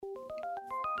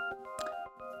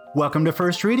Welcome to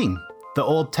First Reading, the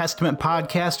Old Testament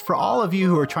podcast for all of you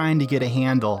who are trying to get a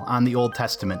handle on the Old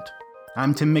Testament.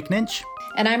 I'm Tim McNinch.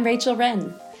 And I'm Rachel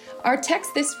Wren. Our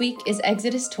text this week is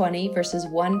Exodus 20, verses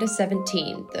 1 to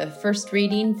 17, the first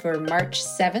reading for March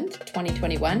 7th,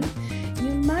 2021.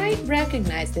 You might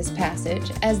recognize this passage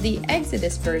as the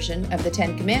Exodus version of the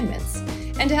Ten Commandments.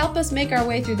 And to help us make our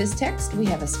way through this text, we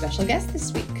have a special guest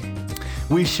this week.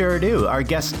 We sure do. Our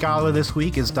guest scholar this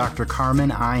week is Dr.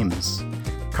 Carmen Imes.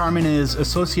 Carmen is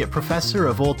Associate Professor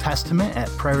of Old Testament at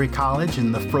Prairie College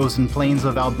in the frozen plains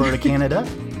of Alberta, Canada.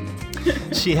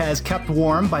 She has kept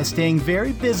warm by staying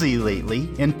very busy lately,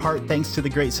 in part thanks to the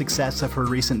great success of her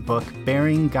recent book,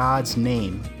 Bearing God's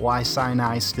Name, Why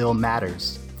Sinai Still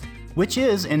Matters, which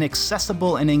is an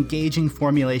accessible and engaging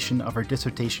formulation of her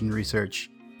dissertation research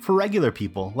for regular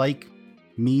people like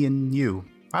me and you.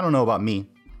 I don't know about me.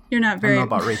 You're not very. I don't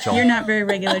know about Rachel. You're not very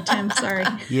regular, Tim. Sorry.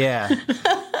 Yeah.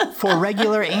 For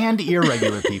regular and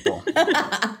irregular people.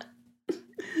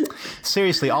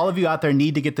 Seriously, all of you out there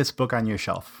need to get this book on your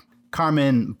shelf.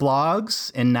 Carmen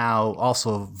blogs and now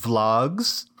also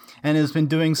vlogs and has been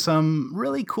doing some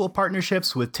really cool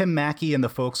partnerships with Tim Mackey and the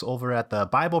folks over at the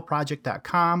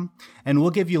BibleProject.com, and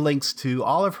we'll give you links to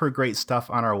all of her great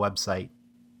stuff on our website.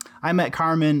 I met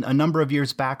Carmen a number of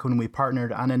years back when we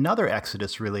partnered on another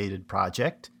Exodus-related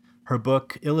project, her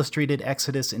book, Illustrated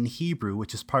Exodus in Hebrew,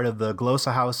 which is part of the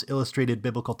Glossa House Illustrated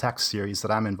Biblical Text series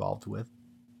that I'm involved with.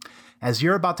 As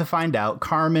you're about to find out,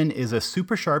 Carmen is a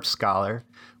super sharp scholar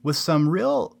with some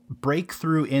real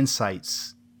breakthrough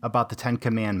insights about the Ten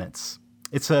Commandments.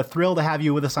 It's a thrill to have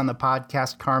you with us on the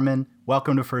podcast, Carmen.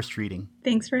 Welcome to First Reading.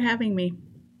 Thanks for having me.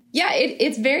 Yeah,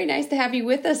 it's very nice to have you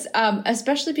with us,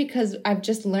 especially because I've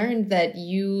just learned that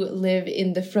you live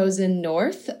in the frozen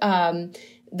north,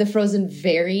 the frozen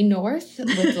very north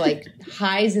with like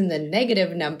highs in the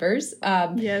negative numbers.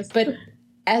 Yes. But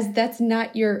as that's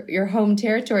not your home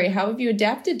territory, how have you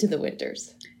adapted to the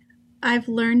winters? I've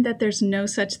learned that there's no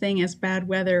such thing as bad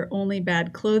weather, only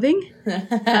bad clothing.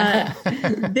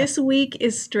 This week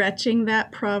is stretching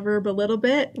that proverb a little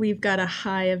bit. We've got a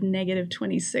high of negative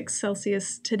 26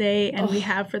 Celsius today, and we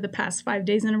have for the past 5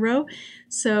 days in a row.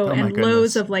 So, and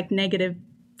lows of like negative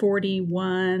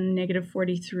 41, negative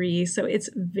 43. So it's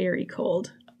very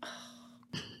cold.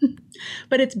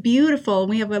 But it's beautiful.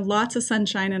 We have lots of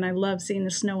sunshine, and I love seeing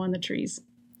the snow on the trees.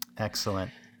 Excellent.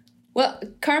 Well,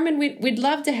 Carmen, we'd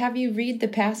love to have you read the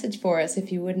passage for us,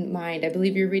 if you wouldn't mind. I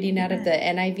believe you're reading out of the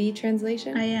NIV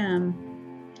translation. I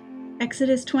am.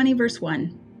 Exodus 20, verse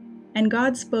 1. And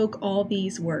God spoke all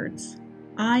these words.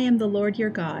 I am the Lord your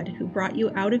God, who brought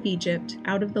you out of Egypt,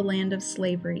 out of the land of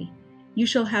slavery. You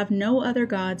shall have no other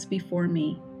gods before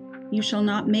me. You shall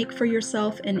not make for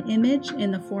yourself an image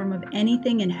in the form of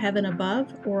anything in heaven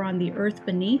above, or on the earth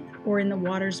beneath, or in the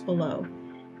waters below.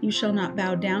 You shall not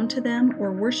bow down to them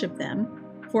or worship them,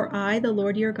 for I, the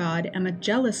Lord your God, am a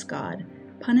jealous God,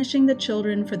 punishing the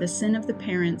children for the sin of the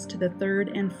parents to the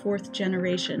 3rd and 4th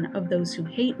generation of those who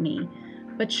hate me,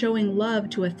 but showing love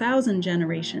to 1,000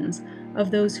 generations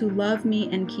of those who love me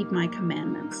and keep my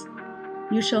commandments.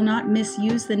 You shall not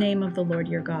misuse the name of the Lord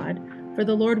your God, for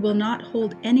the Lord will not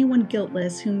hold anyone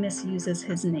guiltless who misuses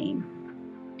his name.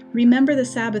 Remember the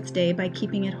Sabbath day by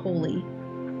keeping it holy.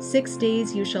 6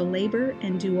 days you shall labor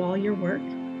and do all your work,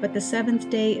 but the 7th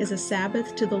day is a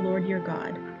Sabbath to the Lord your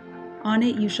God. On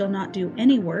it you shall not do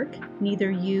any work,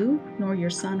 neither you, nor your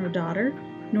son or daughter,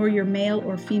 nor your male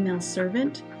or female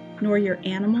servant, nor your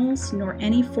animals, nor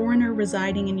any foreigner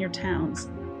residing in your towns.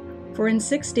 For in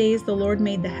 6 days the Lord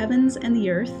made the heavens and the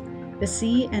earth, the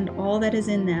sea and all that is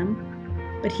in them,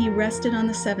 but he rested on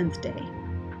the 7th day.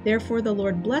 Therefore the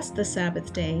Lord blessed the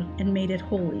Sabbath day and made it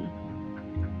holy.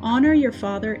 Honor your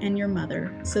father and your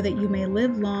mother, so that you may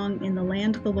live long in the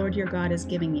land the Lord your God is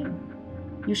giving you.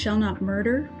 You shall not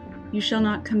murder, you shall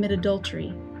not commit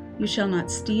adultery, you shall not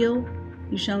steal,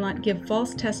 you shall not give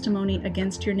false testimony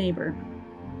against your neighbor.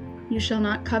 You shall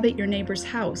not covet your neighbor's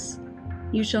house.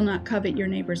 You shall not covet your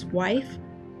neighbor's wife,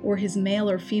 or his male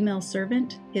or female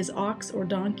servant, his ox or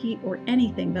donkey, or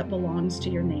anything that belongs to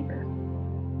your neighbor.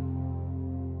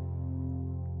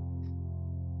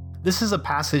 This is a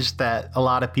passage that a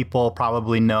lot of people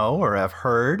probably know or have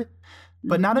heard,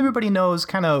 but not everybody knows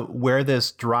kind of where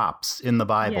this drops in the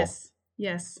Bible.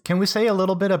 Yes. Can we say a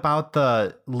little bit about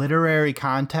the literary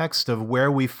context of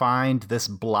where we find this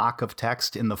block of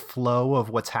text in the flow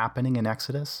of what's happening in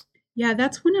Exodus? Yeah,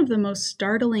 that's one of the most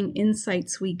startling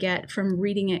insights we get from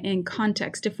reading it in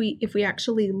context. If we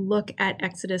actually look at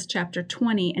Exodus chapter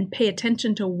 20 and pay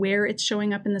attention to where it's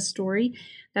showing up in the story,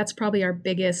 that's probably our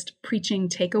biggest preaching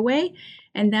takeaway.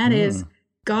 And that is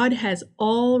God has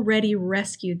already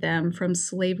rescued them from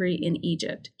slavery in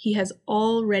Egypt. He has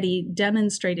already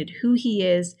demonstrated who he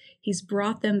is. He's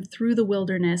brought them through the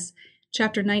wilderness.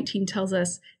 Chapter 19 tells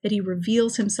us that he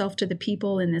reveals himself to the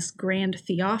people in this grand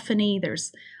theophany.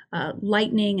 There's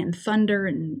lightning and thunder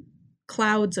and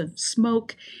clouds of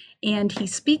smoke. And he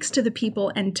speaks to the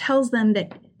people and tells them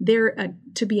that they're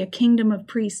to be a kingdom of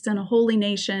priests and a holy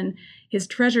nation, his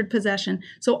treasured possession.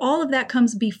 So all of that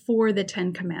comes before the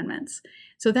 10 Commandments.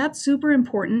 So that's super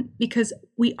important because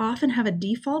we often have a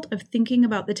default of thinking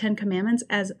about the 10 Commandments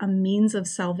as a means of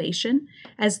salvation,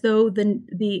 as though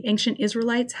the ancient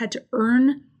Israelites had to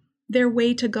earn their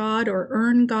way to God or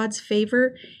earn God's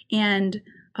favor. And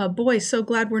boy, so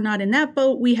glad we're not in that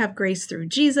boat. We have grace through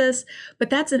Jesus.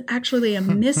 But that's actually a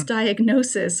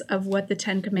misdiagnosis of what the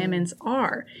 10 Commandments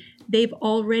are. They've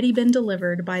already been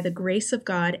delivered by the grace of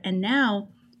God. And now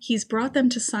he's brought them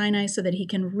to Sinai so that he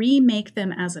can remake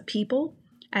them as a people,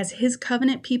 as his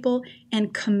covenant people,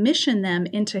 and commission them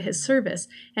into his service.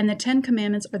 And the 10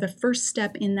 Commandments are the first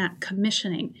step in that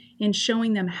commissioning, in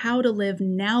showing them how to live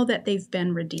now that they've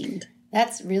been redeemed.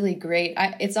 That's really great.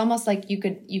 It's almost like you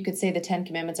could say the 10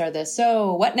 Commandments are the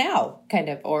so what now kind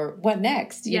of, or what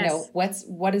next? You know,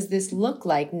 what does this look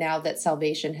like now that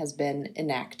salvation has been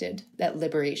enacted, that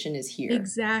liberation is here?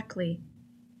 Exactly.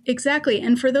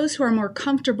 And for those who are more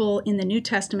comfortable in the New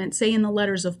Testament, say in the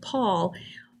letters of Paul,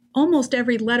 almost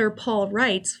every letter Paul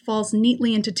writes falls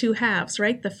neatly into two halves,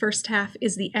 right? The first half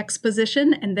is the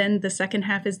exposition, and then the second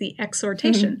half is the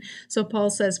exhortation. Mm-hmm. So Paul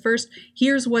says, first,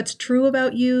 here's what's true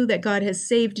about you, that God has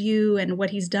saved you and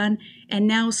what he's done. And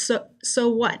now, so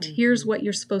what? Mm-hmm. Here's what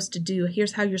you're supposed to do.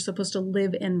 Here's how you're supposed to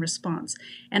live in response.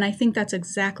 And I think that's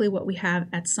exactly what we have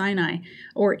at Sinai,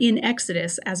 or in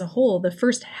Exodus as a whole. The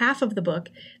first half of the book,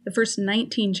 the first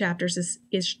 19 chapters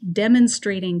is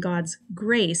demonstrating God's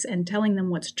grace and telling them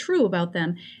what's true about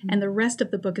them. Mm-hmm. And the rest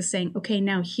of the book is saying, okay,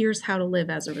 now here's how to live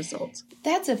as a result.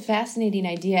 That's a fascinating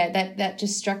idea. That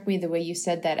just struck me the way you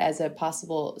said that as a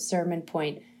possible sermon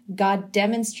point. God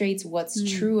demonstrates what's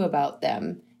true about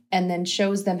them, and then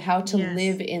shows them how to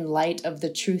live in light of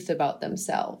the truth about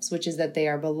themselves, which is that they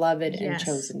are beloved and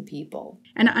chosen people.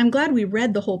 And I'm glad we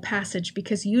read the whole passage,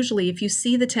 because usually if you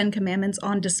see the 10 Commandments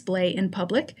on display in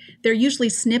public, they're usually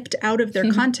snipped out of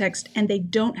their context, and they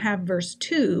don't have verse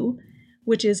 2,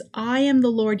 which is, I am the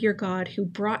Lord your God who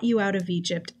brought you out of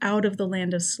Egypt, out of the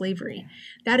land of slavery.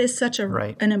 That is such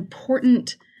an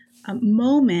important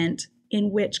moment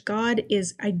in which God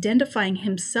is identifying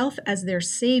himself as their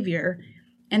Savior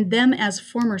and them as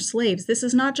former slaves. This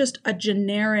is not just a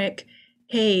generic,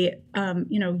 hey,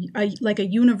 like a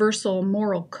universal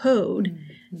moral code.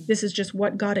 Mm-hmm. This is just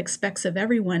what God expects of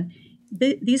everyone.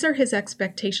 These are his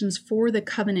expectations for the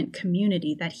covenant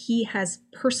community that he has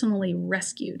personally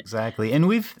rescued. Exactly. And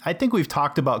I think we've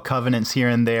talked about covenants here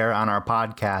and there on our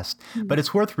podcast, but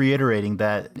it's worth reiterating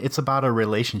that it's about a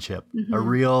relationship, a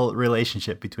real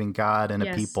relationship between God and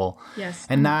a people. Yes.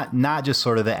 And not just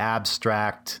sort of the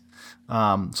abstract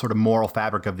sort of moral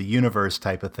fabric of the universe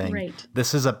type of thing. Right.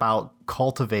 This is about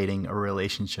cultivating a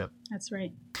relationship. That's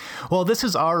right. Well,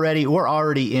 we're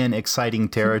already in exciting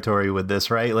territory with this,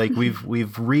 right? Like we've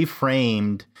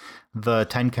reframed the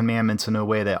 10 Commandments in a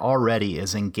way that already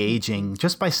is engaging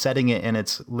just by setting it in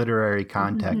its literary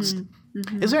context.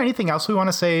 Mm-hmm. Is there anything else we want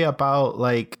to say about,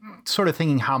 like, sort of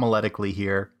thinking homiletically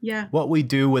here? Yeah. What we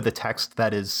do with a text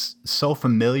that is so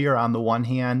familiar on the one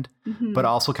hand, but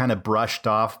also kind of brushed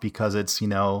off because it's,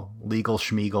 legal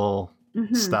schmiegel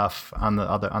stuff on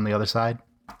the other side?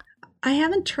 I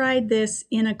haven't tried this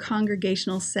in a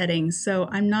congregational setting, so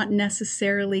I'm not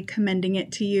necessarily commending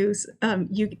it to you.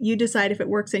 You decide if it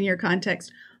works in your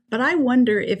context. But I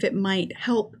wonder if it might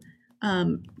help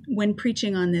when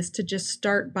preaching on this to just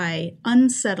start by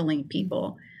unsettling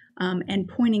people and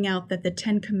pointing out that the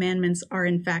 10 Commandments are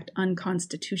in fact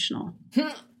unconstitutional.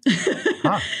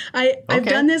 I've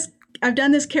done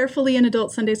this carefully in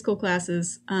adult Sunday school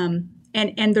classes.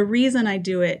 And the reason I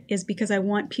do it is because I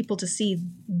want people to see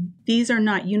these are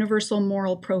not universal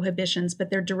moral prohibitions, but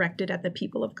they're directed at the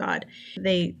people of God.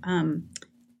 They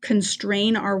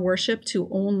constrain our worship to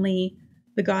only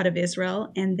the God of Israel,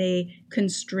 and they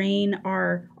constrain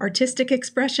our artistic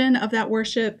expression of that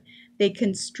worship. They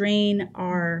constrain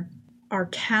our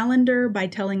calendar by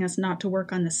telling us not to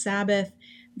work on the Sabbath.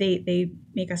 They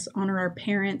make us honor our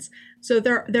parents. So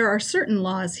there are certain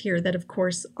laws here that, of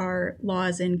course, are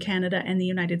laws in Canada and the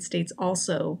United States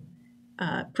also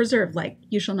preserve, like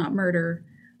you shall not murder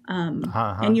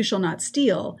and you shall not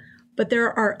steal. But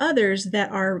there are others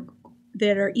that are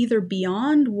either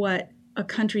beyond what a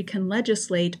country can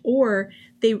legislate, or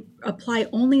they apply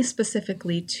only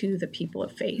specifically to the people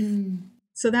of faith.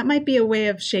 So that might be a way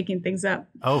of shaking things up.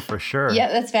 Oh, for sure.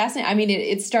 Yeah, that's fascinating. I mean,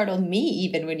 it startled me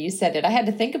even when you said it. I had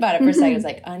to think about it for a second. I was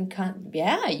like,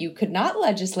 yeah, you could not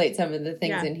legislate some of the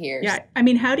things in here. Yeah. I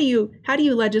mean, how do you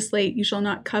legislate you shall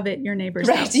not covet your neighbor's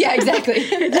Right. house? Yeah, exactly.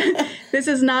 This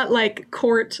is not like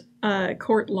court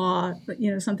law,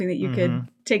 something that you could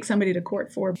take somebody to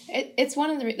court for. That's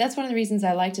one of the reasons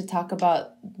I like to talk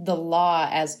about the law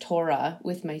as Torah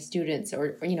with my students,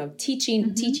 or teaching.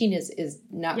 Mm-hmm. Teaching is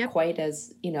not quite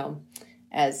as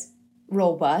as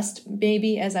robust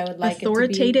maybe as I would like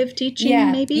authoritative it to be.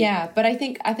 Teaching maybe. Yeah, but I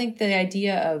think the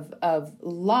idea of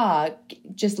law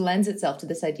just lends itself to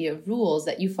this idea of rules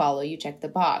that you follow, you check the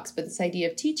box. But this idea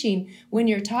of teaching, when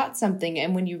you're taught something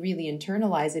and when you really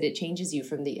internalize it, it changes you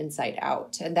from the inside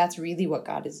out. And that's really what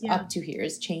God is up to here,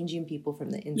 is changing people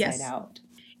from the inside out.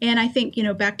 And I think,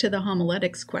 back to the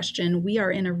homiletics question, we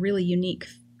are in a really unique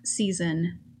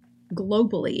season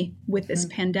globally with this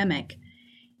pandemic,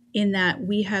 in that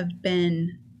we have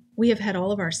had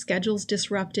all of our schedules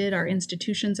disrupted, our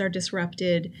institutions are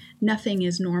disrupted, nothing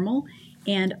is normal.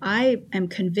 And I am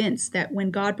convinced that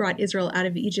when God brought Israel out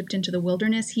of Egypt into the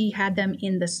wilderness, he had them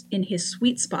in his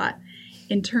sweet spot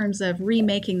in terms of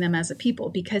remaking them as a people,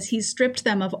 because he stripped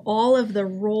them of all of the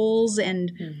roles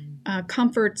and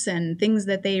comforts and things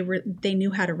that they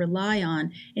knew how to rely on.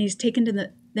 And he's taken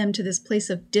them to this place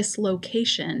of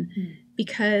dislocation,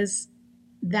 because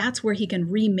that's where he can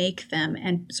remake them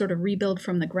and sort of rebuild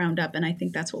from the ground up. And I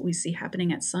think that's what we see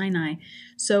happening at Sinai.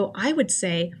 So I would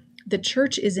say the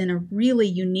church is in a really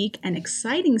unique and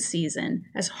exciting season,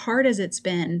 as hard as it's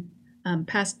been.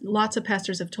 Lots of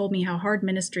pastors have told me how hard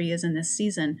ministry is in this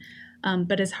season.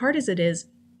 But as hard as it is,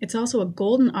 it's also a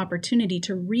golden opportunity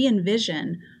to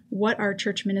re-envision what our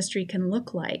church ministry can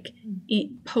look like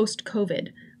post-COVID.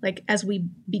 Like, as we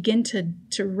begin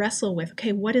to wrestle with,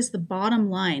 okay, what is the bottom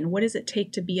line? What does it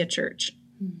take to be a church?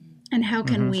 And how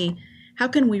can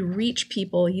we reach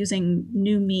people using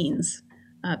new means,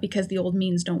 because the old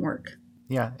means don't work?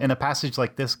 Yeah, and a passage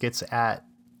like this gets at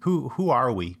who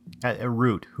are we at a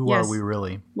root? Who are we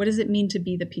really? What does it mean to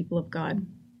be the people of God?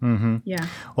 Mm-hmm. Yeah.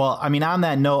 Well, I mean, on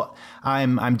that note,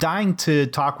 I'm dying to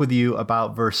talk with you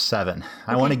about verse 7.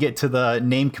 I want to get to the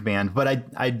name command, but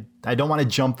I don't want to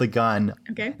jump the gun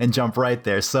and jump right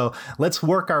there. So let's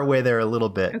work our way there a little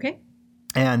bit. Okay.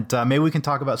 And maybe we can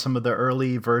talk about some of the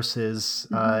early verses.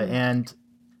 And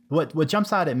what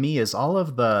jumps out at me is all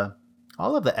of the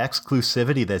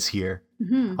exclusivity that's here.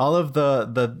 All of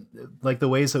the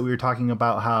ways that we were talking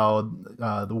about how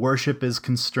the worship is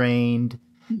constrained.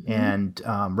 And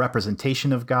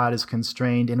representation of God is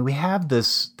constrained. And we have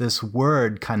this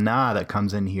word, kana, that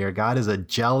comes in here. God is a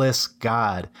jealous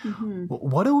God.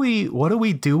 What do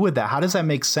we do with that? How does that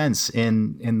make sense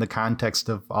in the context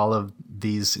of all of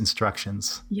these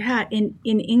instructions? Yeah, in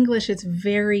English, it's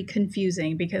very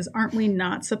confusing, because aren't we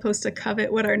not supposed to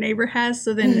covet what our neighbor has?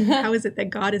 So then how is it that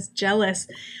God is jealous?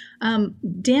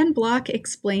 Dan Block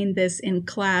explained this in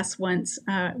class once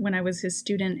when I was his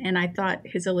student, and I thought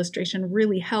his illustration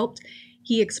really helped.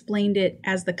 He explained it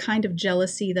as the kind of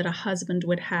jealousy that a husband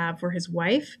would have for his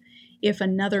wife if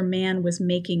another man was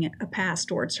making a pass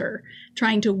towards her,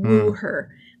 trying to woo her.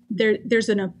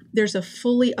 There's a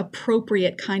fully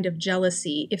appropriate kind of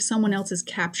jealousy. If someone else is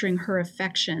capturing her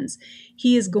affections,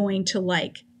 he is going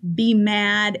to be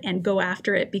mad and go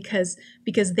after it because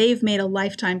they've made a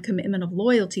lifetime commitment of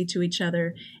loyalty to each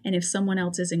other. And if someone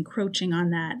else is encroaching on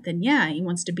that, then he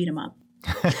wants to beat him up.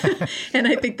 And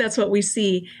I think that's what we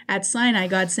see at Sinai,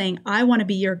 God saying, I want to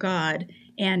be your God,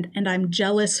 and I'm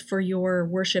jealous for your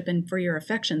worship and for your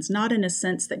affections, not in a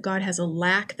sense that God has a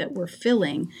lack that we're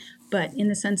filling, but in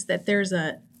the sense that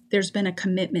there's been a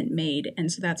commitment made,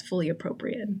 and so that's fully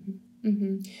appropriate.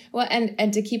 Well,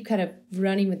 and to keep kind of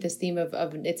running with this theme of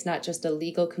it's not just a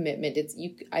legal commitment.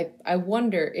 I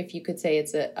wonder if you could say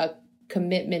it's a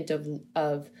commitment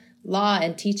of law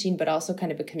and teaching, but also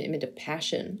kind of a commitment of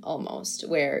passion almost,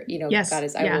 where God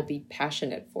is, I will be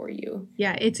passionate for you.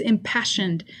 Yeah, it's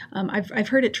impassioned. I've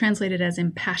heard it translated as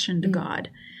impassioned God,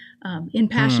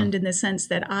 impassioned in the sense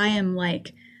that I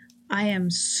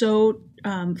am so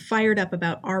fired up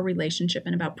about our relationship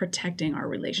and about protecting our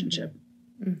relationship.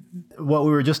 What we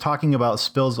were just talking about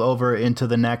spills over into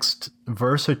the next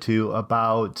verse or two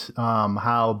about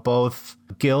how both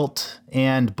guilt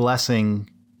and blessing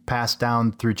pass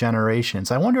down through generations.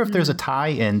 I wonder if there's a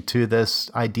tie-in to this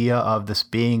idea of this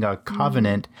being a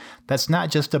covenant that's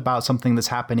not just about something that's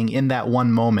happening in that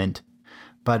one moment,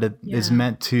 but it is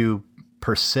meant to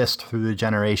persist through the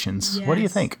generations. Yes. What do you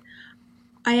think?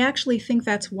 I actually think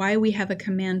that's why we have a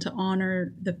command to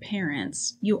honor the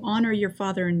parents. You honor your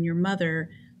father and your mother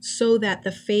so that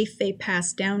the faith they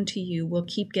pass down to you will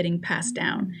keep getting passed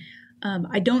down.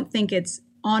 I don't think it's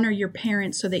honor your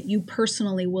parents so that you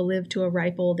personally will live to a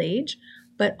ripe old age,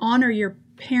 but honor your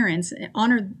parents,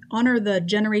 honor the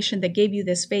generation that gave you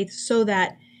this faith so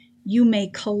that you may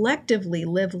collectively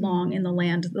live long in the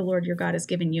land the Lord your God has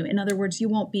given you. In other words, you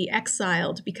won't be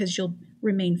exiled because you'll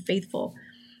remain faithful.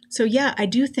 So yeah, I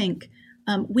do think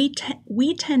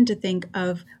we tend to think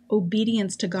of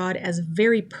obedience to God as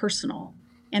very personal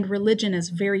and religion as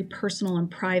very personal and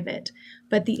private.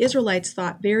 But the Israelites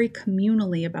thought very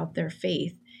communally about their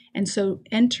faith. And so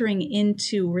entering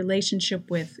into relationship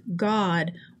with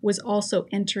God was also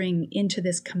entering into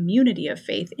this community of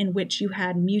faith in which you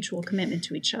had mutual commitment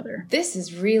to each other. This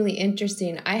is really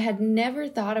interesting. I had never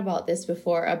thought about this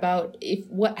before, about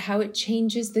how it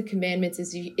changes the commandments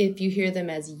if you hear them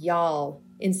as y'all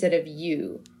instead of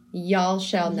you. Y'all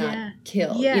shall not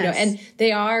kill. Yes. And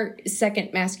they are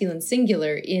second masculine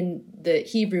singular in the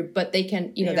Hebrew, but they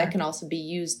can, that can also be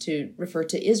used to refer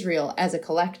to Israel as a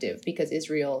collective, because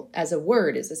Israel as a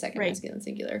word is a second masculine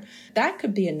singular. That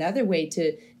could be another way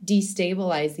to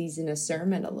destabilize these in a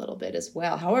sermon a little bit as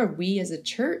well. How are we as a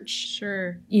church,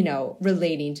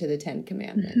 relating to the Ten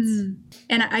Commandments? Mm-hmm.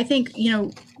 And I think,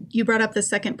 you brought up the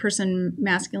second person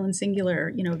masculine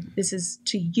singular, this is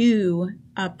to you,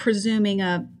 presuming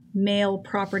a male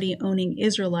property owning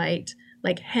Israelite,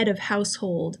 like head of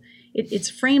household. It's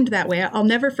framed that way. I'll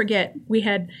never forget, we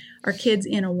had our kids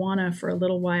in Awana for a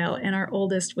little while, and our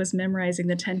oldest was memorizing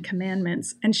the 10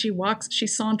 Commandments. And she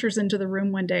saunters into the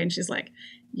room one day and she's like,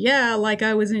 yeah, like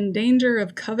I was in danger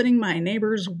of coveting my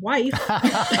neighbor's wife.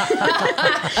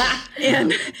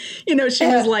 And, she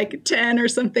was like 10 or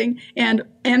something. And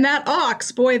that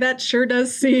ox, boy, that sure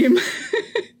does seem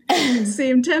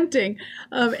tempting.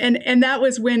 And that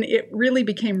was when it really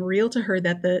became real to her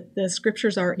that the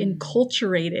scriptures are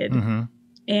enculturated. Mm-hmm.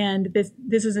 And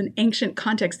this is an ancient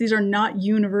context. These are not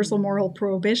universal moral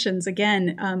prohibitions,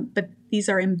 again, but these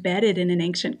are embedded in an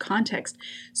ancient context.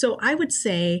 So I would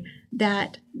say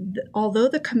that although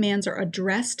the commands are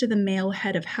addressed to the male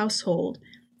head of household,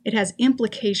 it has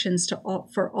implications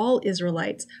for all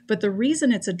Israelites. But the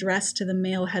reason it's addressed to the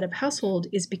male head of household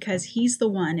is because he's the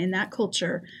one in that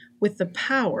culture with the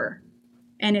power.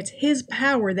 And it's his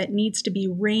power that needs to be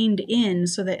reined in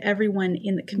so that everyone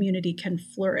in the community can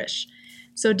flourish.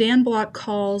 So Dan Block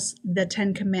calls the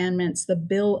 10 Commandments the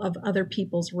bill of other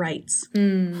people's rights.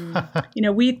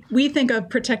 We think of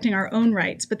protecting our own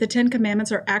rights, but the 10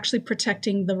 Commandments are actually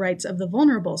protecting the rights of the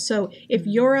vulnerable. So if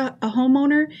you're a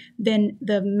homeowner, then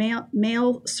the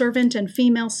male servant and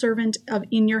female servant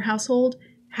in your household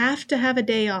have to have a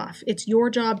day off. It's your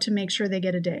job to make sure they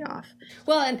get a day off.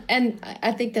 Well, and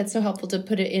I think that's so helpful to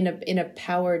put it in a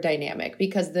power dynamic,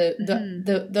 because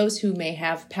the those who may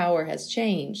have power has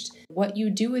changed. What you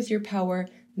do with your power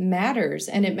matters,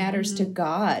 and it matters to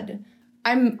God.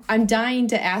 I'm dying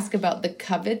to ask about the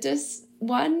covetous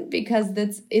one, because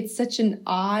it's such an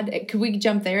odd. Could we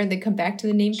jump there and then come back to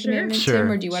the name commandment, Tim,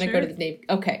 or do you want to go to the name?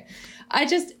 Okay,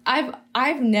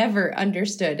 I've never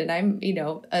understood, and I'm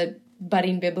a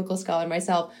budding biblical scholar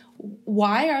myself,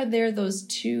 why are there those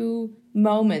two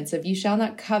moments of you shall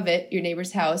not covet your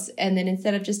neighbor's house, and then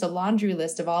instead of just a laundry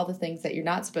list of all the things that you're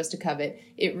not supposed to covet,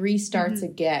 it restarts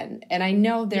again? And I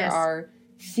know there are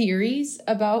theories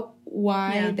about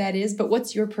why that is, but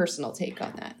what's your personal take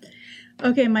on that?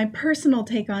 Okay, my personal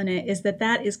take on it is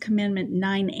that is commandment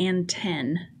 9 and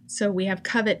 10. So we have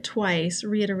covet twice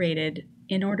reiterated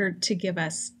in order to give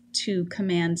us two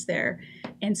commands there.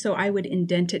 And so I would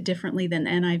indent it differently than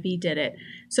NIV did it.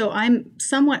 So I'm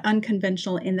somewhat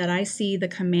unconventional in that I see the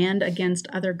command against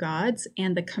other gods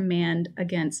and the command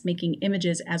against making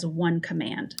images as one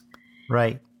command.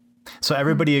 Right. So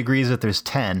everybody agrees that there's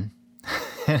 10.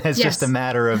 And it's just a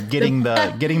matter of getting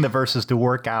the verses to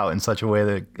work out in such a way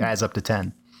that it adds up to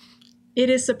 10. It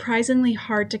is surprisingly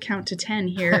hard to count to 10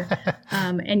 here,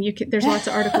 and there's lots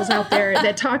of articles out there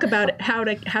that talk about how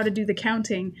to do the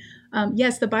counting.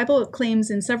 Yes, the Bible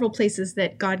claims in several places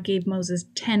that God gave Moses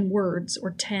 10 words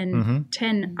or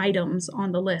 10 items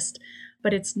on the list,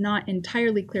 but it's not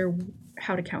entirely clear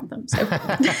how to count them. So.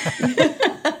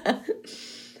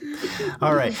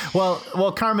 All right.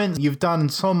 Well, Carmen, you've done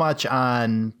so much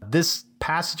on this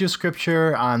passage of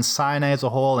scripture, on Sinai as a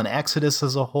whole and Exodus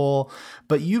as a whole,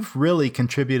 but you've really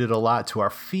contributed a lot to our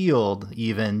field,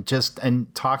 even just in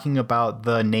talking about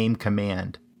the name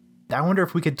command. I wonder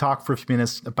if we could talk for a few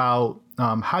minutes about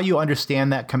how you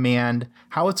understand that command,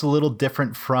 how it's a little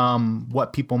different from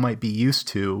what people might be used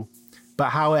to, but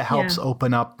how it helps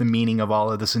open up the meaning of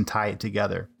all of this and tie it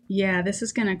together. Yeah, this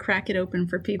is going to crack it open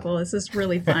for people. This is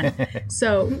really fun.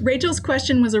 So Rachel's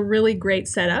question was a really great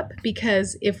setup,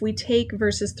 because if we take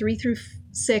verses 3 through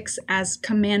 6 as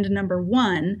command number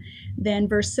 1, then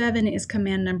verse 7 is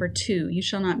command number 2. You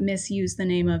shall not misuse the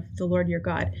name of the Lord your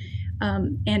God.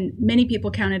 And many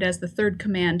people count it as the third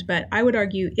command, but I would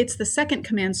argue it's the second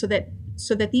command, so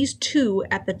that these two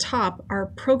at the top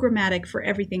are programmatic for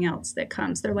everything else that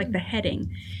comes. They're like the heading.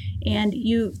 And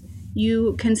you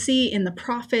can see in the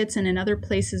prophets and in other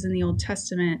places in the Old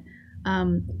Testament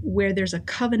where there's a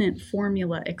covenant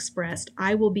formula expressed.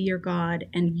 I will be your God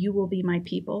and you will be my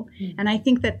people. Mm-hmm. And I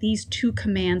think that these two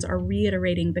commands are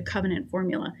reiterating the covenant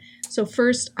formula. So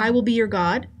first, I will be your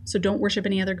God, so don't worship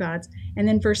any other gods. And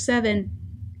then verse 7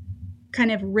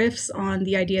 kind of riffs on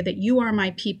the idea that you are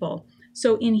my people.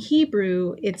 So in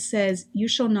Hebrew, it says, you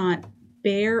shall not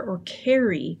bear or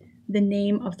carry the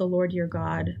name of the Lord your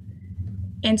God.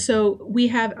 And so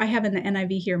I have in the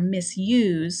NIV here,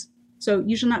 misuse. So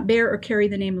you shall not bear or carry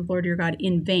the name of the Lord your God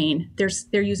in vain.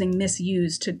 They're using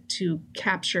misuse to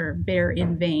capture bear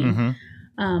in vain.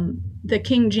 Mm-hmm. The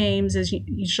King James is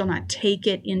you shall not take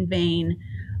it in vain.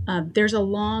 There's a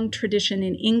long tradition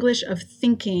in English of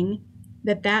thinking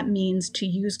that means to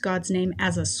use God's name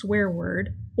as a swear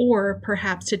word, or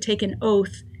perhaps to take an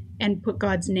oath and put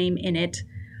God's name in it,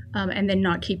 and then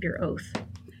not keep your oath.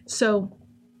 So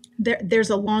there's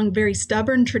a long, very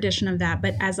stubborn tradition of that.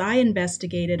 But as I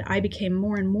investigated, I became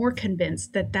more and more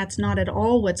convinced that that's not at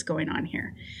all what's going on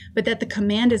here, but that the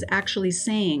command is actually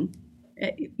saying,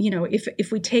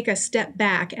 if we take a step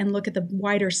back and look at the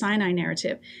wider Sinai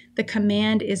narrative, the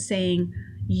command is saying,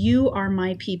 you are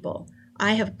my people.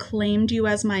 I have claimed you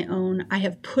as my own. I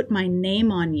have put my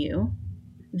name on you.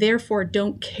 Therefore,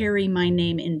 don't carry my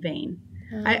name in vain.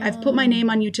 I've put my name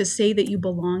on you to say that you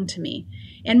belong to me.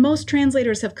 And most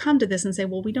translators have come to this and say,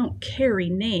 well, we don't carry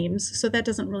names, so that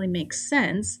doesn't really make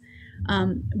sense.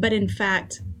 But in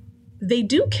fact, they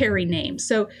do carry names.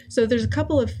 So there's a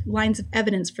couple of lines of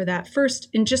evidence for that. First,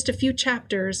 in just a few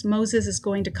chapters, Moses is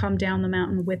going to come down the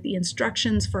mountain with the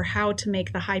instructions for how to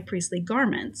make the high priestly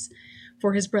garments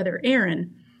for his brother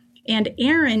Aaron. And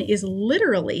Aaron is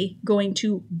literally going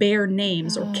to bear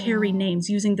names or carry names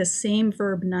using the same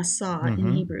verb nasa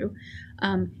in Hebrew.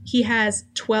 He has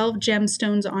 12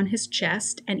 gemstones on his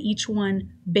chest, and each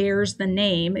one bears the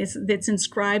name. It's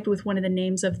inscribed with one of the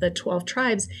names of the 12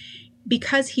 tribes.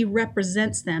 Because he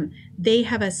represents them, they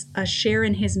have a share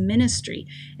in his ministry.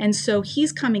 And so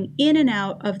he's coming in and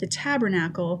out of the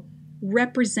tabernacle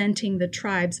representing the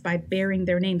tribes by bearing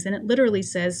their names. And it literally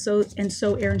says, so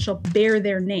Aaron shall bear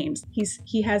their names.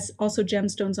 He has also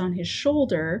gemstones on his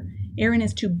shoulder. Aaron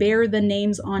is to bear the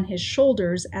names on his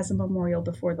shoulders as a memorial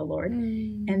before the Lord.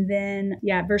 And then,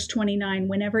 verse 29,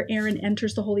 whenever Aaron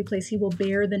enters the holy place, he will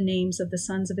bear the names of the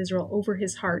sons of Israel over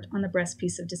his heart on the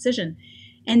breastpiece of decision.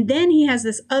 And then he has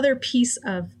this other piece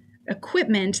of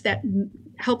equipment that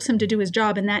helps him to do his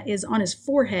job, and that is on his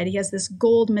forehead. He has this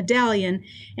gold medallion,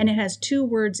 and it has two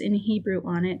words in Hebrew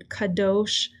on it,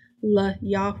 Kadosh La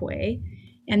Yahweh,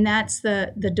 and that's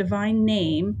the divine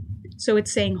name. So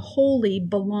it's saying holy,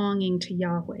 belonging to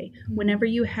Yahweh. Whenever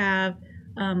you have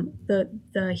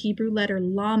the Hebrew letter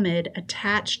lamed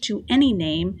attached to any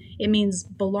name, it means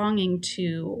belonging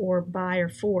to or by or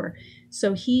for.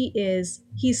 So he's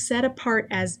set apart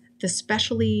as the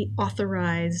specially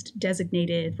authorized,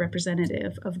 designated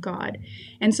representative of God.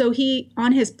 And so he,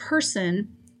 on his person,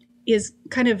 is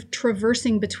kind of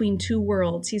traversing between two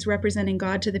worlds. He's representing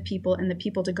God to the people and the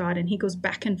people to God, and he goes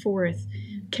back and forth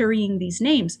carrying these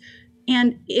names.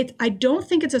 And I don't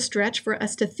think it's a stretch for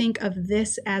us to think of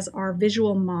this as our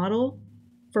visual model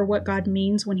for what God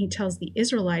means when he tells the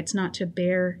Israelites not to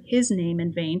bear his name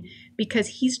in vain,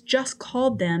 because he's just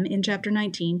called them in chapter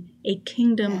 19 a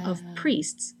kingdom of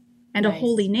priests and a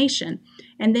holy nation.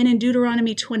 And then in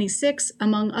Deuteronomy 26,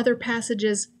 among other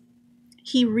passages,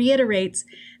 he reiterates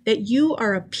that you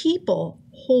are a people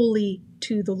holy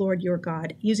to the Lord your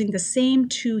God, using the same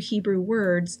two Hebrew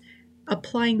words,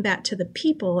 applying that to the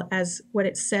people as what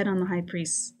it said on the high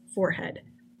priest's forehead.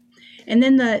 And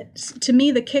then to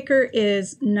me, the kicker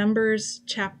is Numbers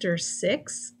chapter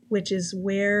 6, which is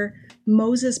where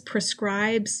Moses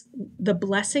prescribes the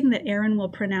blessing that Aaron will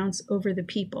pronounce over the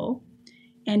people.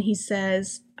 And he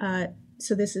says,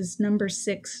 so this is Numbers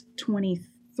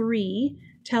 6:23,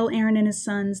 tell Aaron and his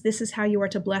sons, this is how you are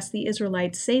to bless the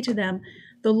Israelites. Say to them,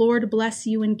 the Lord bless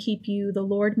you and keep you. The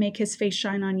Lord make his face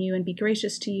shine on you and be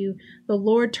gracious to you. The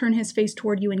Lord turn his face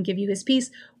toward you and give you his peace.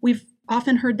 We've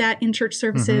often heard that in church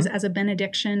services as a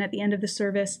benediction at the end of the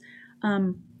service.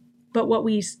 But what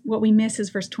we miss is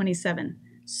verse 27.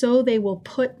 so they will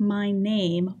put my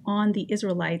name on the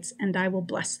Israelites and I will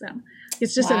bless them.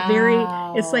 It's just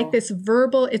it's like this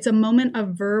it's a moment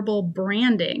of verbal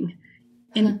branding.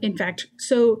 In fact,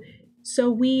 so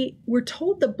we're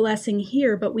told the blessing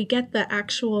here, but we get the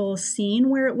actual scene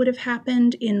where it would have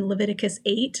happened in Leviticus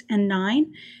 8 and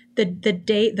 9.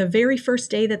 The very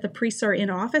first day that the priests are in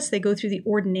office, they go through the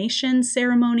ordination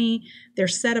ceremony. They're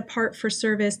set apart for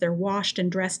service. They're washed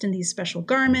and dressed in these special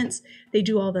garments. They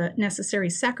do all the necessary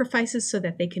sacrifices so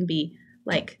that they can be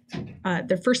like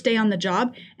their first day on the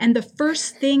job. And the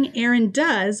first thing Aaron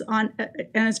does on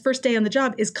his first day on the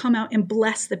job is come out and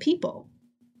bless the people.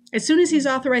 As soon as he's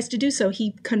authorized to do so,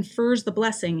 he confers the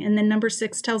blessing. And then number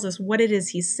 6 tells us what it is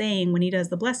he's saying when he does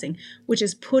the blessing, which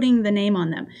is putting the name on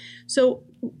them. So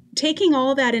taking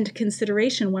all that into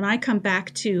consideration, when I come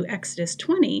back to Exodus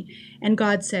 20 and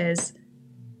God says,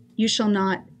 you shall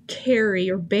not carry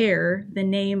or bear the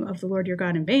name of the Lord your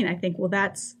God in vain, I think, well,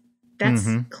 that's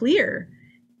clear.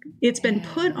 It's been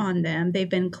put on them. They've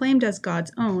been claimed as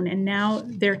God's own, and now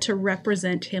they're to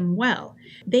represent him well.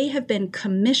 They have been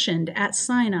commissioned at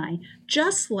Sinai,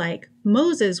 just like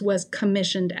Moses was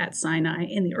commissioned at Sinai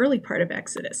in the early part of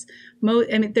Exodus.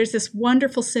 There's this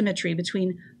wonderful symmetry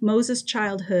between Moses'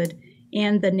 childhood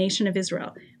and the nation of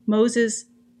Israel. Moses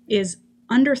is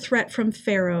under threat from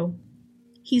Pharaoh.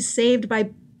 He's saved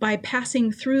by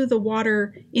passing through the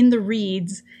water in the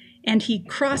reeds, and he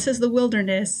crosses the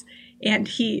wilderness. And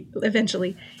he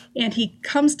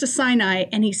comes to Sinai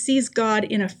and he sees God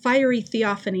in a fiery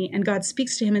theophany, and God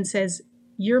speaks to him and says,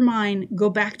 you're mine,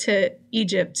 go back to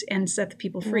Egypt and set the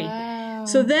people free. Wow.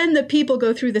 So then the people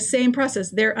go through the same process.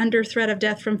 They're under threat of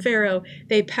death from Pharaoh.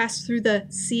 They pass through the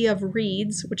Sea of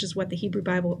Reeds, which is what the Hebrew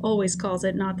Bible always calls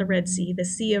it, not the Red Sea, the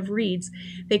Sea of Reeds.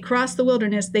 They cross the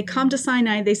wilderness. They come to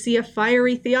Sinai. They see a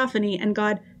fiery theophany, and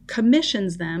God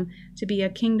commissions them to be a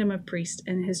kingdom of priests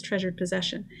and his treasured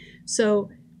possession. So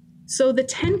the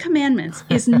 10 Commandments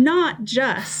is not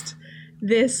just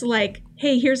this like,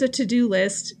 hey, here's a to-do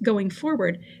list going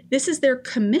forward. This is their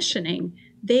commissioning.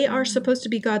 They are supposed to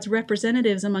be God's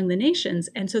representatives among the nations.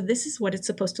 And so this is what it's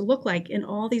supposed to look like in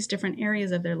all these different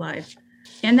areas of their life.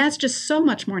 And that's just so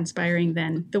much more inspiring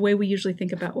than the way we usually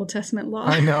think about Old Testament law.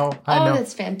 I know.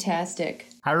 That's fantastic.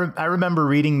 I remember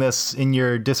reading this in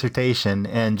your dissertation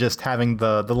and just having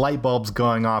the light bulbs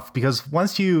going off, because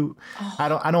once I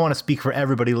don't want to speak for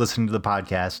everybody listening to the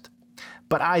podcast,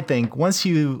 but I think once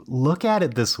you look at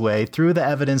it this way, through the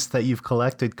evidence that you've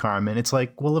collected, Carmen, it's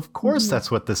like, well, of course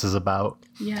that's what this is about.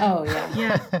 Yeah. Oh, yeah.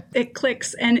 Yeah. It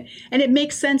clicks and it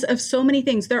makes sense of so many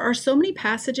things. There are so many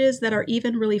passages that are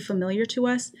even really familiar to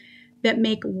us that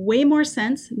make way more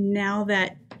sense now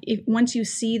that once you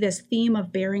see this theme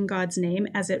of bearing God's name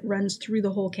as it runs through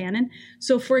the whole canon.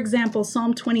 So, for example,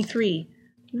 Psalm 23,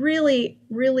 really,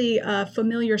 really a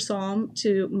familiar psalm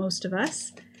to most of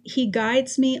us. He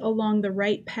guides me along the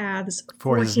right paths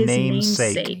for his name's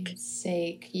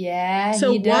sake. Yeah,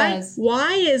 so he does.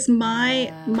 Why is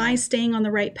my staying on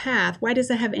the right path? Why does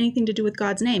that have anything to do with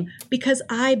God's name? Because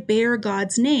I bear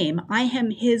God's name. I am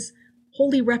his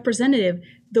holy representative.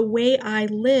 The way I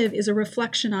live is a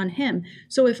reflection on him.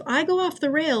 So if I go off the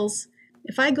rails,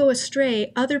 if I go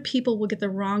astray, other people will get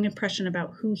the wrong impression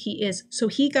about who he is. So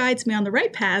he guides me on the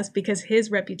right paths because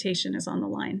his reputation is on the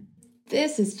line.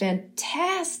 This is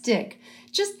fantastic.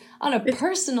 Just on a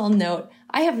personal note,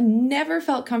 I have never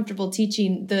felt comfortable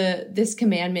teaching this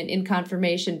commandment in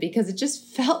confirmation because it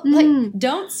just felt like,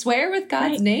 don't swear with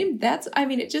God's name.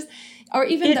 Or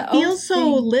even it feels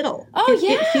so little. Oh,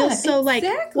 it feels so exactly.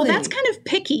 like, well, that's kind of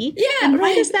picky. Yeah, and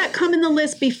why does that come in the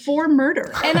list before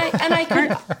murder? I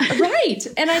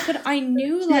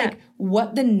knew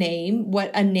what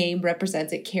a name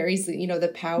represents. It carries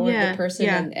the power of the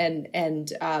person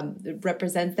and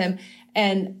represents them.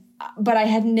 But I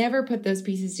had never put those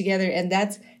pieces together, and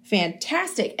that's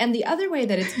fantastic. And the other way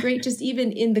that it's great, just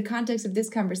even in the context of this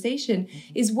conversation,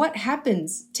 is what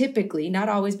happens typically, not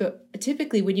always, but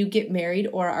typically when you get married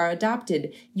or are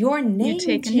adopted, your name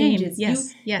changes.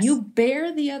 Yes. You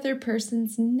bear the other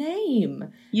person's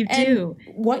name. You do.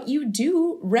 What you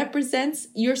do represents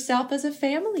yourself as a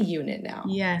family unit now.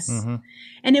 Yes. Mm-hmm.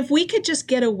 And if we could just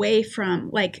get away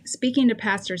from, speaking to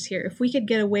pastors here, if we could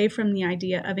get away from the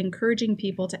idea of encouraging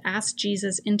people to ask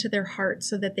Jesus into their heart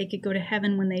so that they could go to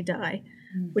heaven when they die,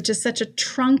 which is such a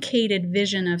truncated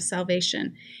vision of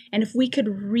salvation. And if we could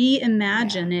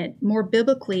reimagine it more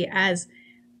biblically as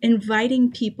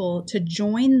inviting people to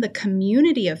join the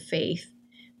community of faith,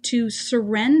 to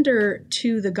surrender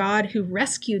to the God who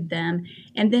rescued them,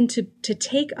 and then to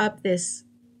take up this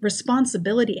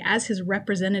responsibility as his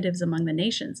representatives among the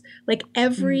nations.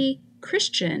 Every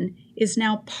Christian is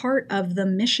now part of the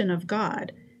mission of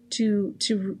God to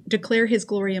declare his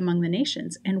glory among the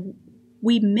nations. And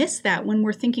we miss that when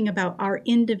we're thinking about our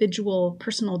individual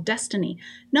personal destiny.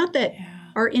 Not that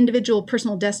our individual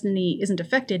personal destiny isn't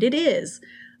affected, it is.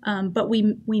 But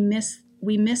we miss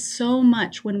so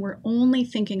much when we're only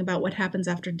thinking about what happens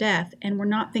after death, and we're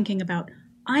not thinking about,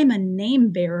 I'm a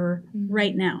name bearer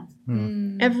right now.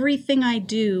 Everything I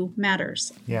do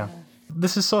matters. Yeah.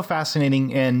 This is so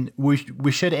fascinating, and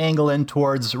we should angle in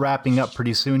towards wrapping up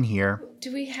pretty soon here.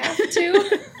 Do we have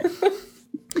to?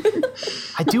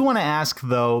 I do want to ask,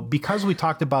 though, because we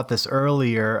talked about this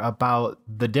earlier, about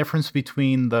the difference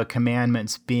between the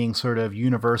commandments being sort of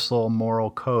universal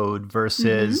moral code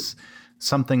versus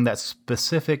something that's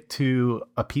specific to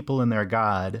a people and their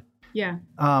God. Yeah.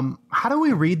 How do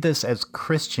we read this as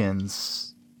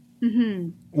Christians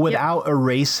without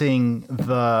erasing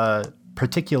the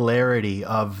particularity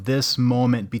of this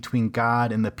moment between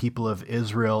God and the people of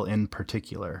Israel in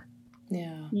particular?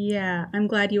 Yeah, I'm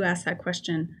glad you asked that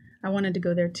question. I wanted to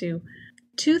go there too.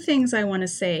 Two things I want to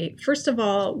say. First of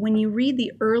all, when you read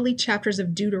the early chapters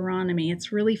of Deuteronomy,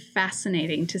 it's really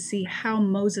fascinating to see how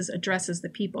Moses addresses the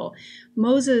people.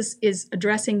 Moses is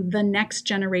addressing the next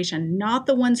generation, not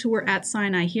the ones who were at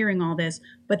Sinai hearing all this,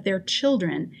 but their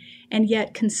children. And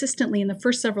yet consistently in the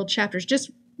first several chapters,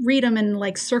 just read them and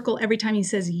like circle every time he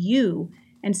says you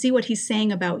and see what he's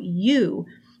saying about you.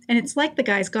 And it's like the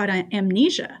guy's got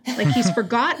amnesia, like he's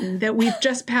forgotten that we've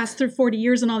just passed through 40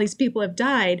 years and all these people have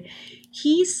died.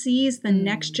 He sees the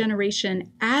next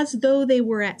generation as though they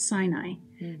were at Sinai,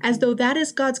 as though that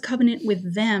is God's covenant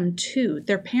with them too.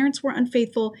 Their parents were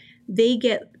unfaithful. They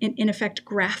get, in effect,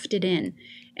 grafted in.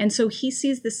 And so he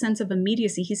sees this sense of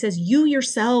immediacy. He says, you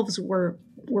yourselves were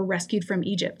rescued from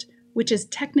Egypt, which is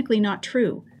technically not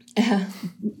true.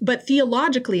 But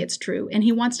theologically it's true, and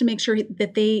he wants to make sure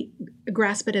that they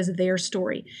grasp it as their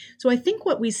story. So I think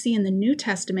what we see in the New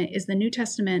Testament is the New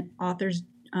Testament authors,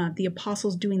 the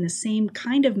apostles, doing the same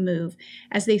kind of move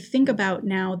as they think about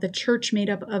now the church made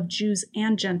up of Jews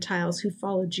and Gentiles who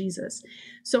follow Jesus.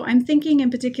 So I'm thinking in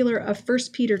particular of 1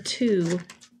 Peter 2,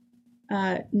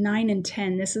 9 and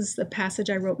 10. This is the passage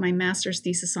I wrote my master's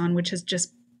thesis on, which has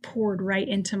just poured right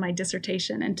into my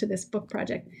dissertation and to this book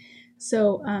project.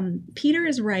 So Peter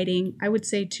is writing, I would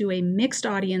say, to a mixed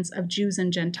audience of Jews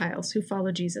and Gentiles who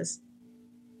follow Jesus.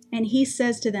 And he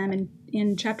says to them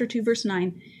in chapter 2, verse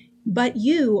 9, but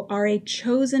you are a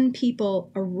chosen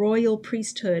people, a royal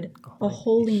priesthood, a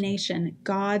holy nation,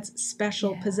 God's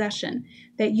special possession,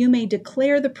 that you may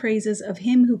declare the praises of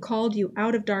him who called you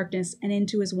out of darkness and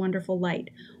into his wonderful light.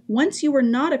 Once you were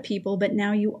not a people, but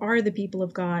now you are the people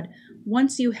of God.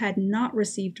 Once you had not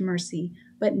received mercy,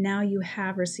 but now you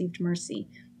have received mercy.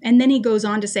 And then he goes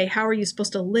on to say, how are you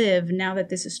supposed to live now that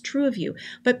this is true of you?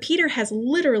 But Peter has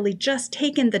literally just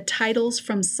taken the titles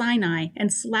from Sinai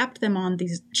and slapped them on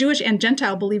these Jewish and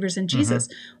Gentile believers in Jesus,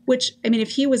 which, I mean,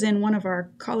 if he was in one of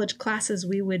our college classes,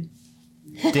 we would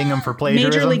ding him for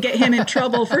plagiarism. Majorly get him in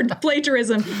trouble for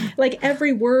plagiarism. Like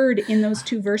every word in those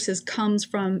two verses comes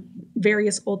from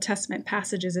various Old Testament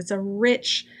passages. It's a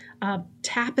rich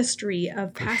tapestry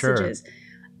of passages. Sure.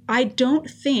 I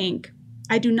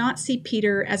do not see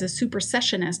Peter as a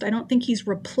supersessionist. I don't think he's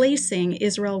replacing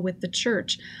Israel with the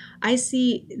church. I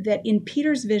see that in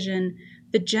Peter's vision,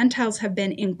 the Gentiles have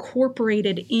been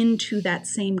incorporated into that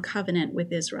same covenant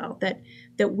with Israel, that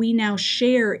we now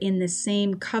share in the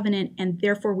same covenant, and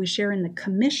therefore we share in the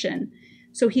commission.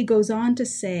 So he goes on to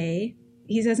say,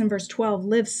 he says in verse 12,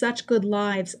 live such good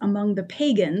lives among the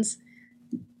pagans,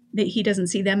 that he doesn't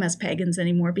see them as pagans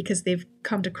anymore because they've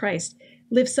come to Christ.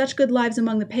 Live such good lives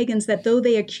among the pagans that though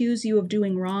they accuse you of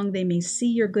doing wrong, they may see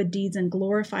your good deeds and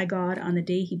glorify God on the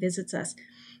day he visits us.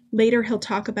 Later, he'll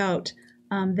talk about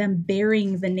them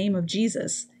bearing the name of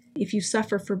Jesus. If you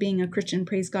suffer for being a Christian,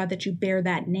 praise God that you bear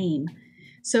that name.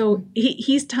 So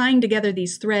he's tying together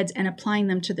these threads and applying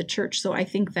them to the church. So I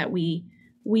think that we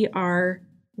are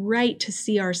right to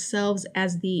see ourselves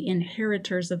as the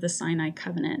inheritors of the Sinai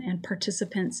covenant and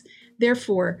participants,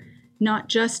 therefore, not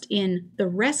just in the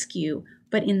rescue,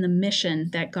 but in the mission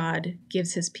that God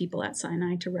gives his people at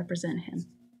Sinai to represent him.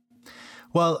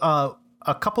 Well,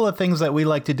 a couple of things that we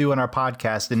like to do in our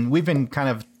podcast, and we've been kind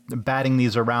of batting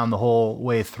these around the whole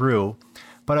way through,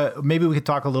 but maybe we could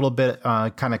talk a little bit,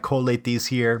 kind of collate these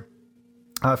here.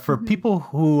 For people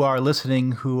who are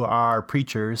listening, who are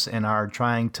preachers and are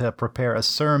trying to prepare a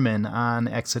sermon on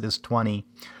Exodus 20,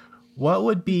 what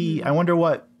would be, I wonder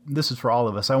what, this is for all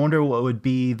of us, I wonder what would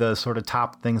be the sort of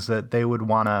top things that they would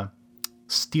want to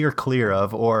steer clear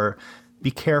of or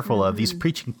be careful of, these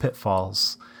preaching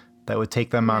pitfalls that would take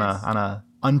them on a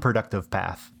unproductive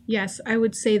path. Yes, I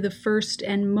would say the first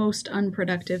and most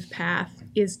unproductive path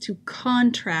is to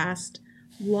contrast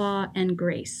law and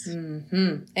grace.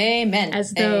 Mm-hmm. Amen.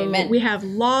 As though Amen. we have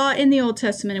law in the Old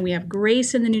Testament and we have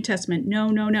grace in the New Testament. No,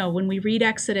 no, no. When we read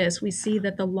Exodus, we see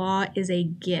that the law is a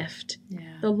gift.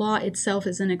 Yeah. The law itself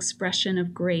is an expression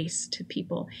of grace to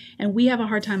people. And we have a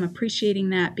hard time appreciating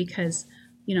that because,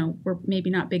 we're maybe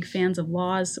not big fans of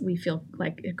laws. We feel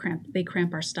like they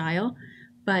cramp our style.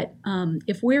 But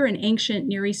if we're an ancient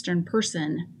Near Eastern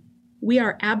person, we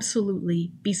are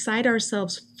absolutely beside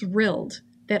ourselves thrilled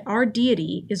that our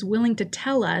deity is willing to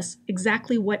tell us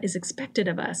exactly what is expected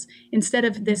of us instead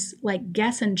of this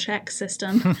guess and check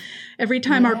system. Every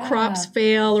time our crops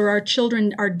fail or our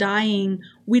children are dying,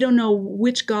 we don't know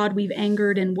which God we've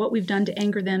angered and what we've done to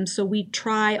anger them. So we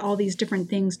try all these different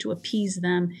things to appease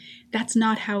them. That's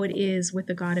not how it is with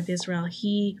the God of Israel.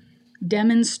 He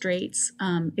demonstrates,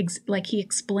 he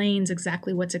explains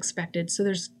exactly what's expected. So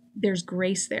there's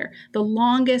grace there. The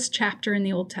longest chapter in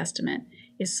the Old Testament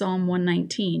is Psalm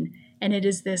 119, and it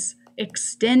is this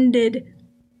extended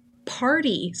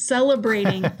party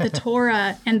celebrating the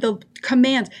Torah and the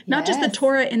commands, not just the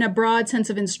Torah in a broad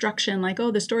sense of instruction,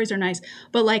 the stories are nice,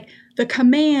 but the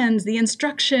commands, the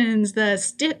instructions, the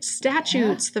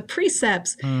statutes, the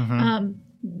precepts. Mm-hmm.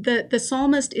 The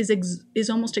psalmist is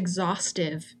almost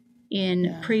exhaustive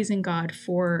in praising God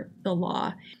for the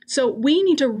law. So we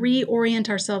need to reorient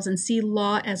ourselves and see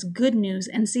law as good news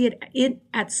and see it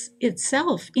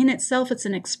itself. In itself, it's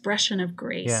an expression of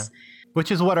grace. Yeah. Which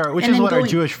is what our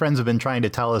Jewish friends have been trying to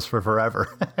tell us for forever.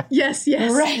 Yes.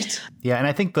 Right. Yeah, and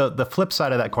I think the flip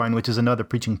side of that coin, which is another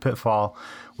preaching pitfall,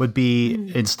 would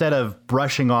be instead of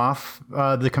brushing off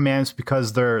the commandments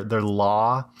because they're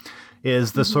law,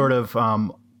 is the sort of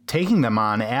taking them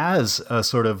on as a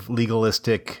sort of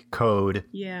legalistic code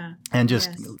and just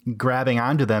grabbing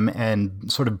onto them and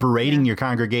sort of berating your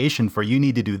congregation for you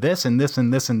need to do this and this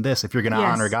and this and this if you're going to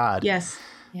honor God. Yes,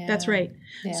 that's right.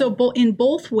 Yeah. So in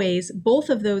both ways, both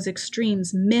of those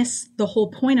extremes miss the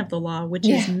whole point of the law, which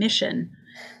is mission.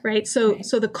 Right. So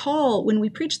the call, when we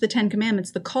preach the 10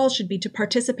 Commandments, the call should be to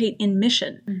participate in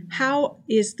mission. Mm-hmm. How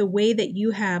is the way that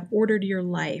you have ordered your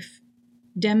life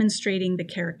demonstrating the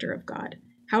character of God?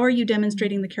 How are you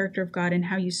demonstrating the character of God in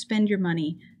how you spend your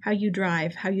money, how you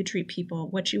drive, how you treat people,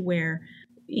 what you wear,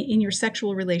 in your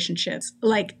sexual relationships?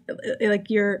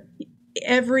 Your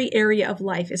every area of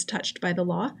life is touched by the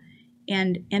law,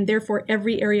 and therefore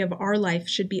every area of our life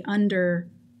should be under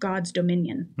God's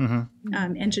dominion,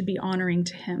 and should be honoring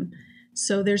to Him.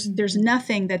 So there's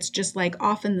nothing that's just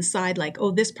off in the side,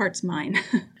 oh, this part's mine.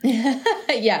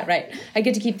 Yeah, right. I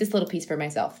get to keep this little piece for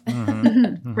myself.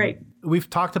 Right. We've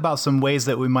talked about some ways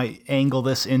that we might angle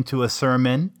this into a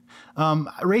sermon.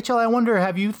 Rachel, I wonder,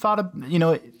 have you thought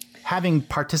of, having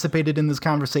participated in this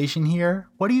conversation here,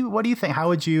 what do you think? How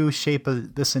would you shape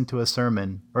this into a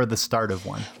sermon or the start of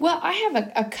one? Well, I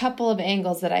have a couple of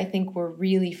angles that I think were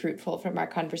really fruitful from our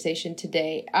conversation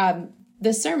today.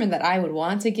 The sermon that I would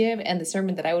want to give and the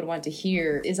sermon that I would want to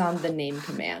hear is on the name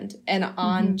command and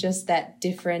on just that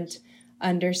different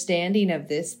understanding of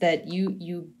this, that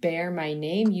you bear my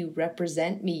name, you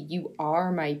represent me, you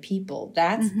are my people.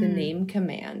 That's the name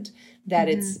command, that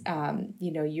it's,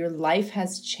 your life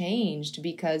has changed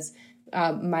because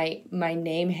my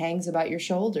name hangs about your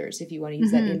shoulders, if you want to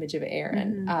use that image of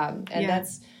Aaron.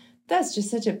 That's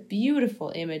just such a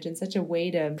beautiful image and such a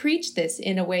way to preach this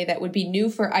in a way that would be new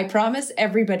for, I promise,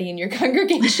 everybody in your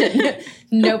congregation.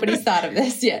 Nobody's thought of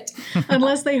this yet.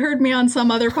 Unless they heard me on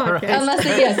some other podcast.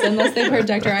 Unless they've heard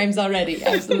Dr. Imes already.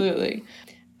 Absolutely.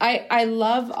 I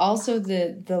love also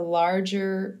the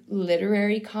larger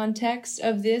literary context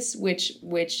of this,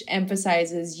 which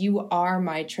emphasizes you are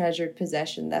my treasured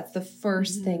possession. That's the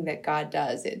first thing that God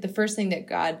does. The first thing that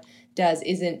God does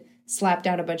isn't slap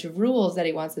down a bunch of rules that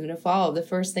he wants them to follow. The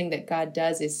first thing that God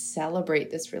does is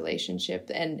celebrate this relationship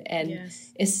and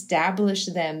establish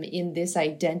them in this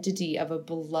identity of a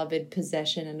beloved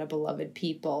possession and a beloved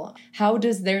people. How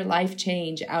does their life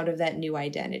change out of that new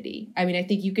identity? I mean, I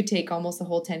think you could take almost the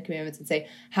whole 10 Commandments and say,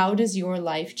 how does your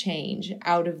life change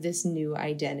out of this new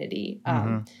identity?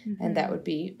 And that would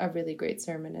be a really great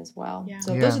sermon as well. Yeah.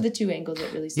 So those are the two angles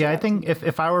that really stand out. I think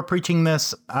if I were preaching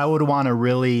this, I would want to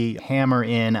really hammer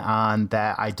in on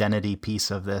that identity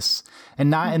piece of this, and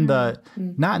not in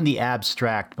the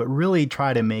abstract, but really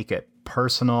try to make it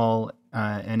personal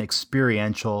and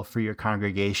experiential for your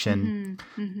congregation.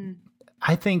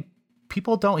 I think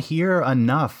people don't hear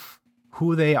enough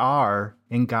who they are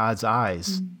in God's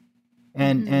eyes,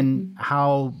 and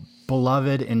how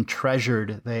beloved and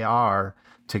treasured they are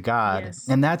to God.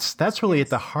 And that's really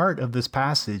at the heart of this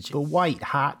passage, the white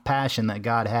hot passion that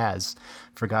God has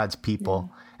for God's people.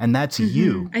 Yeah. And that's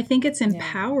you. I think it's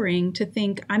empowering to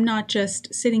think I'm not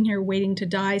just sitting here waiting to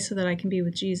die so that I can be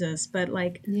with Jesus, but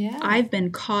like I've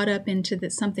been caught up into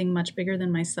something much bigger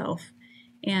than myself.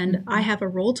 And I have a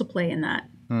role to play in that.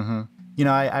 You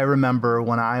know, I remember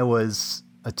when I was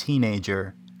a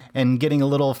teenager and getting a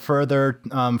little further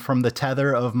from the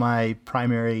tether of my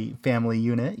primary family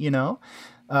unit, you know,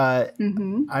 I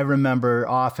remember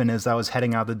often as I was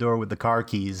heading out the door with the car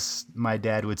keys, my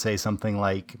dad would say something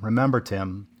like, "Remember,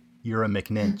 Tim, you're a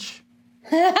McNinch.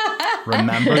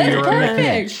 Remember, you're a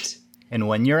McNinch. And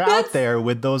when you're out there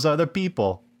with those other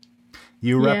people,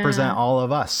 you represent all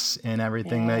of us in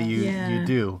everything that you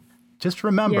do. Just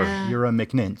remember, you're a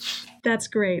McNinch." That's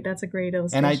great. That's a great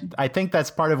illustration. And I think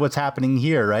that's part of what's happening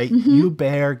here, right? You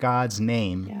bear God's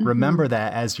name. Yeah. Remember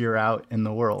that as you're out in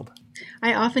the world.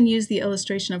 I often use the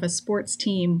illustration of a sports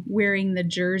team wearing the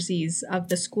jerseys of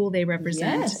the school they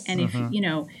represent. Yes. And if,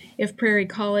 if Prairie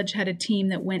College had a team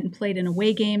that went and played an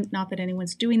away game, not that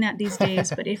anyone's doing that these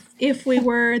days, but if we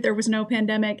were, there was no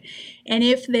pandemic, and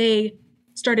if they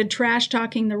started trash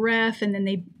talking the ref and then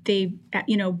they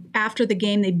after the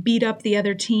game, they beat up the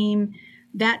other team,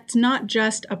 that's not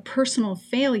just a personal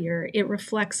failure. It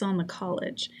reflects on the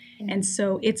college. And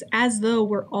so it's as though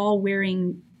we're all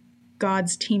wearing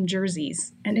God's team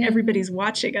jerseys and everybody's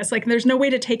watching us. Like there's no way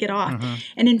to take it off.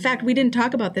 And in fact, we didn't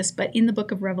talk about this, but in the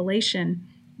book of Revelation,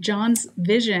 John's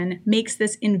vision makes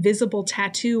this invisible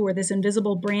tattoo or this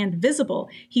invisible brand visible.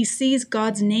 He sees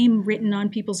God's name written on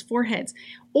people's foreheads,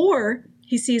 or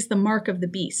he sees the mark of the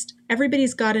beast.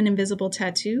 Everybody's got an invisible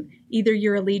tattoo. Either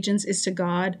your allegiance is to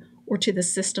God or to the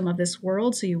system of this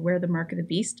world, so you wear the mark of the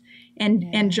beast.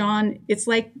 And John, it's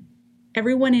like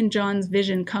everyone in John's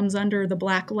vision comes under the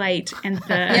black light, and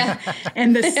the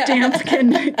and the stamp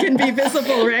can be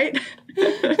visible, right?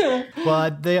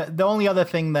 Well, the only other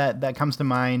thing that comes to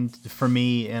mind for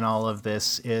me in all of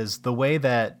this is the way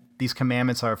that these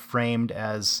commandments are framed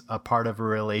as a part of a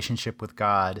relationship with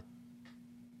God.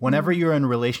 Whenever you're in a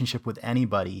relationship with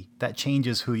anybody, that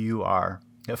changes who you are.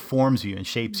 It forms you and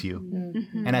shapes you.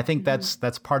 And I think that's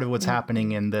part of what's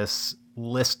happening in this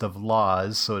list of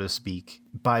laws, so to speak.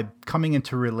 By coming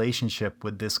into relationship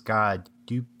with this God,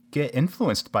 you get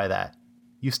influenced by that.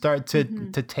 You start to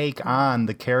take on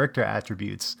the character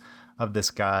attributes of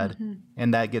this God,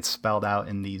 and that gets spelled out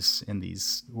in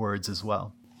these words as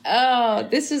well. Oh,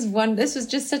 this was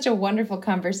just such a wonderful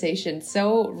conversation.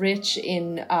 So rich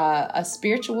in a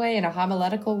spiritual way, in a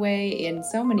homiletical way, in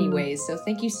so many ways. So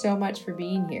thank you so much for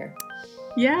being here.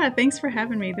 Yeah, thanks for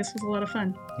having me. This was a lot of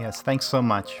fun. Yes, thanks so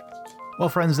much. Well,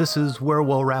 friends, this is where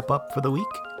we'll wrap up for the week.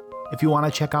 If you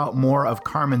want to check out more of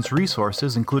Carmen's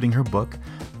resources, including her book,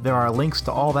 there are links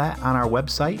to all that on our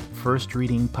website,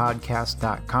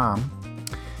 firstreadingpodcast.com,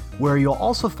 where you'll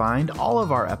also find all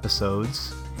of our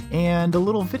episodes and a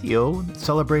little video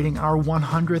celebrating our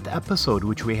 100th episode,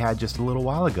 which we had just a little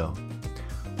while ago.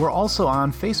 We're also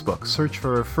on Facebook. Search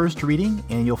for First Reading,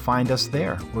 and you'll find us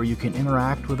there, where you can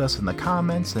interact with us in the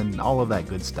comments and all of that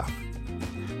good stuff.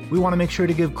 We want to make sure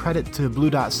to give credit to Blue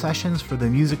Dot Sessions for the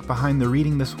music behind the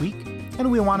reading this week, and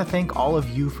we want to thank all of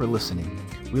you for listening.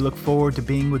 We look forward to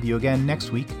being with you again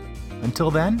next week.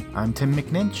 Until then, I'm Tim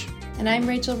McNinch. And I'm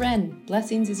Rachel Wren.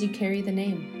 Blessings as you carry the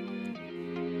name.